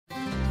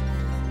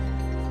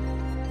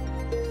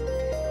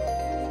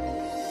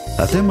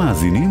אתם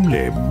מאזינים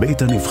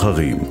לבית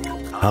הנבחרים,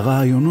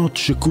 הרעיונות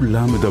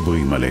שכולם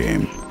מדברים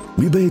עליהם,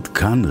 מבית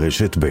כאן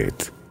רשת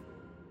בית.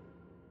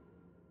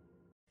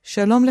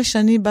 שלום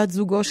לשני, בת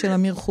זוגו של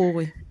אמיר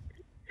חורי.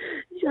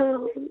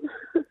 שלום.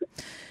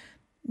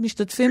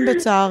 משתתפים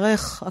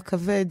בצערך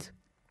הכבד.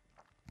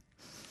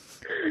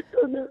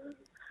 תודה.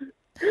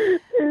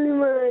 אין לי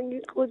מה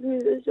להגיד חוץ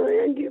מזה שהוא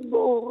היה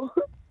גיבור.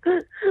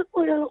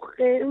 הוא היה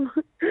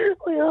לוחם.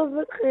 הוא היה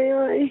אהבת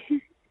חיי.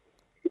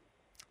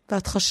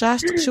 ואת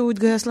חששת כשהוא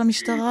התגייס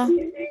למשטרה?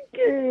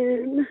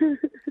 כן.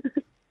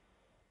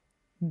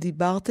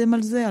 דיברתם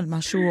על זה? על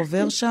מה שהוא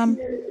עובר שם?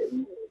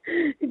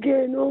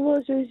 כן, הוא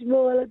אמר שהוא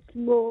ישמור על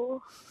עצמו.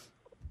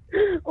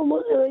 הוא אמר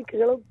שלא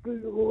יקרה לו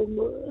כלום.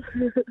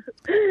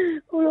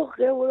 הוא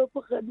לוחם, הוא לא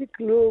פחד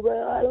מכלום,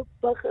 היה לו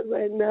פחד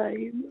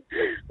בעיניים.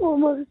 הוא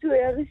אמר שהוא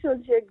היה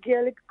הראשון שהגיע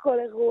לכל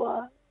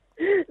אירוע.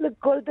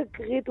 לכל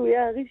תקרית הוא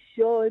היה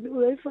הראשון,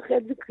 הוא לא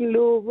יפחד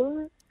מכלום.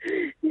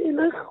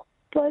 לא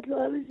אכפת לו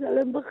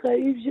לשלם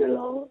בחיים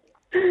שלו.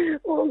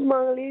 הוא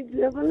אמר לי את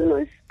זה, אבל לא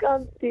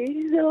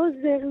הסכמתי, זה לא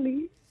עוזר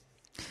לי.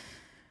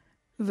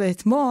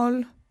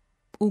 ואתמול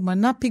הוא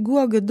מנע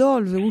פיגוע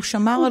גדול, והוא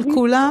שמר על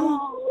כולם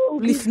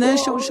לפני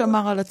שהוא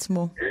שמר על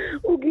עצמו.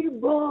 הוא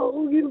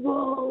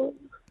גיבור.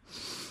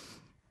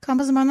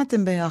 כמה זמן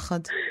אתם ביחד?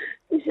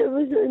 7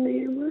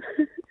 שנים.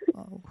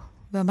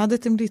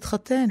 ועמדתם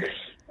להתחתן?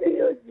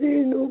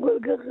 רצינו, כל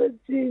כך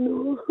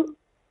רצינו.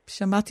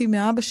 שמעתי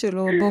מאבא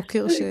שלו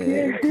הבוקר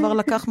שכבר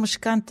לקח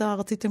משכנתה,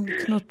 רציתם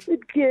לקנות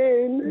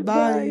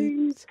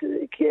בית.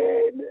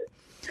 כן,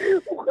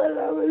 הוא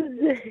חלם על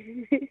זה.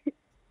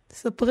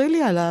 ספרי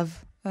לי עליו,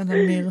 על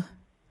אמיר.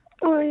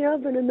 הוא היה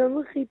הבן אדם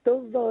הכי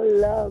טוב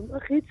בעולם,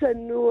 הכי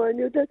צנוע.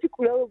 אני יודעת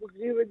שכולם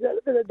אומרים את זה על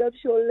הבן אדם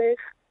שהולך,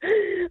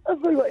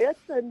 אבל הוא היה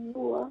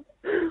צנוע.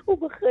 הוא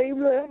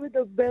בחיים לא היה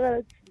מדבר על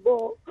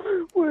עצמו.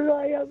 הוא לא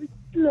היה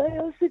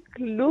עושה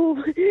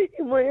כלום.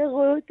 אם הוא היה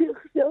רואה אותי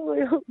עכשיו, הוא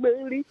היה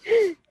אומר לי,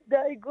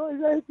 די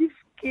גוז, אל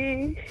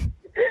תבכי.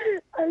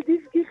 אל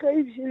תבכי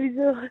חיים שלי.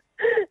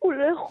 הוא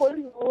לא יכול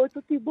לראות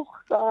אותי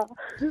בוכה.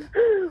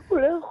 הוא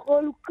לא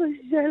יכול, הוא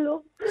קשה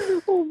לו.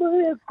 הוא אומר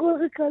לי, הכל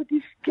רק אל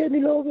תבכי,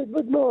 אני לא עומד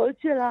בדמעות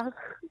שלך.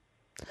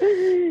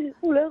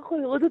 הוא לא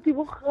יכול לראות אותי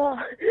בוכה.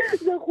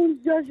 זה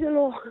החולשה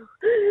שלו.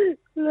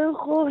 הוא לא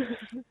יכול.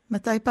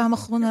 מתי פעם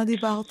אחרונה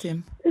דיברתם?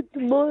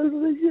 אתמול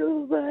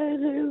בשבוע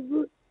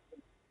בערב.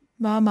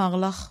 מה אמר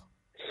לך?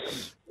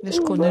 יש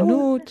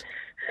כוננות?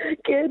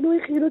 כן, הוא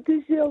הכין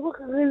אותי שיום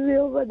אחרי זה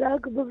יום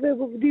הנכבה, והם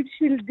עובדים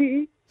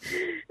שלדי.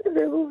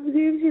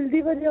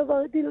 ואני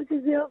אמרתי לו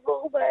שזה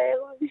יעבור מהר,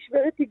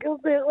 המשמרת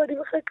תיגמר, ואני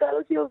מחכה לו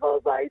שיבוא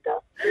הביתה.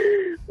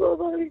 הוא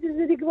אמר לי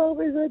שזה נגמר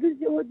בעזרת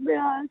השם עוד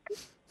מעט.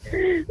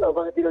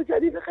 ואמרתי לו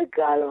שאני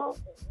מחכה לו.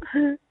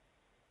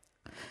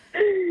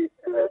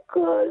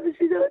 והכל,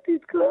 וסידרתי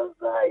את כל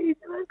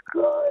הבית,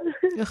 והכל.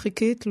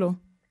 חיכית לו?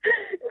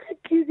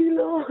 חיכיתי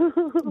לו.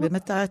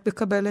 ומתי את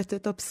מקבלת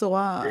את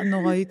הבשורה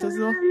הנוראית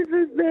הזו? אני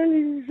בזה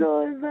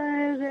לנסול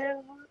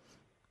בערב.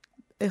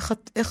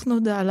 איך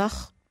נודע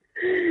לך?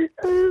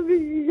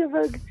 מישהי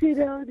שבר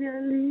קצינה הודיעה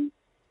לי.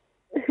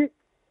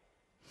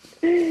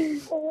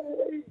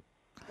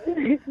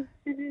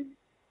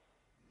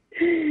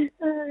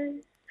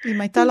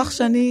 אם הייתה לך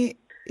שני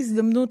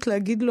הזדמנות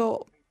להגיד לו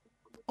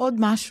עוד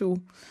משהו,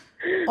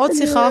 עוד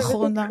שיחה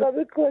אחרונה. אני אוהבת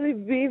אותך בכל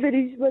ליבי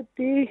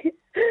ונשמתי.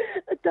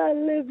 אתה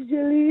הלב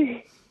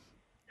שלי.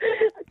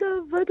 אתה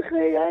אהבת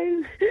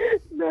חיי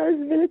מאז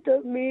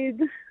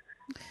ולתמיד.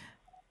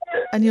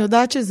 אני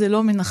יודעת שזה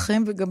לא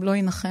מנחם וגם לא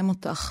ינחם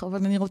אותך, אבל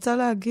אני רוצה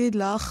להגיד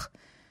לך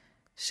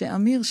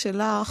שאמיר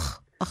שלך,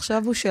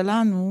 עכשיו הוא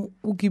שלנו,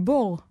 הוא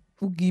גיבור.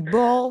 הוא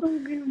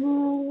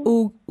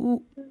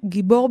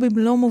גיבור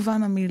במלוא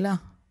מובן המילה.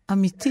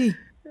 אמיתי.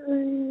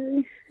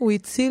 הוא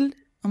הציל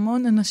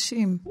המון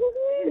אנשים.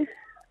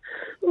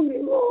 הוא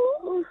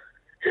גיבור.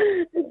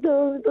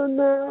 טוב,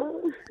 תודה.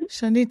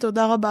 שני,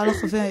 תודה רבה לך,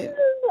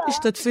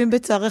 ומשתתפים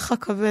בצערך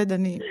הכבד.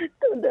 אני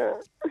תודה.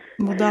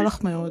 מודה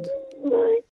לך מאוד.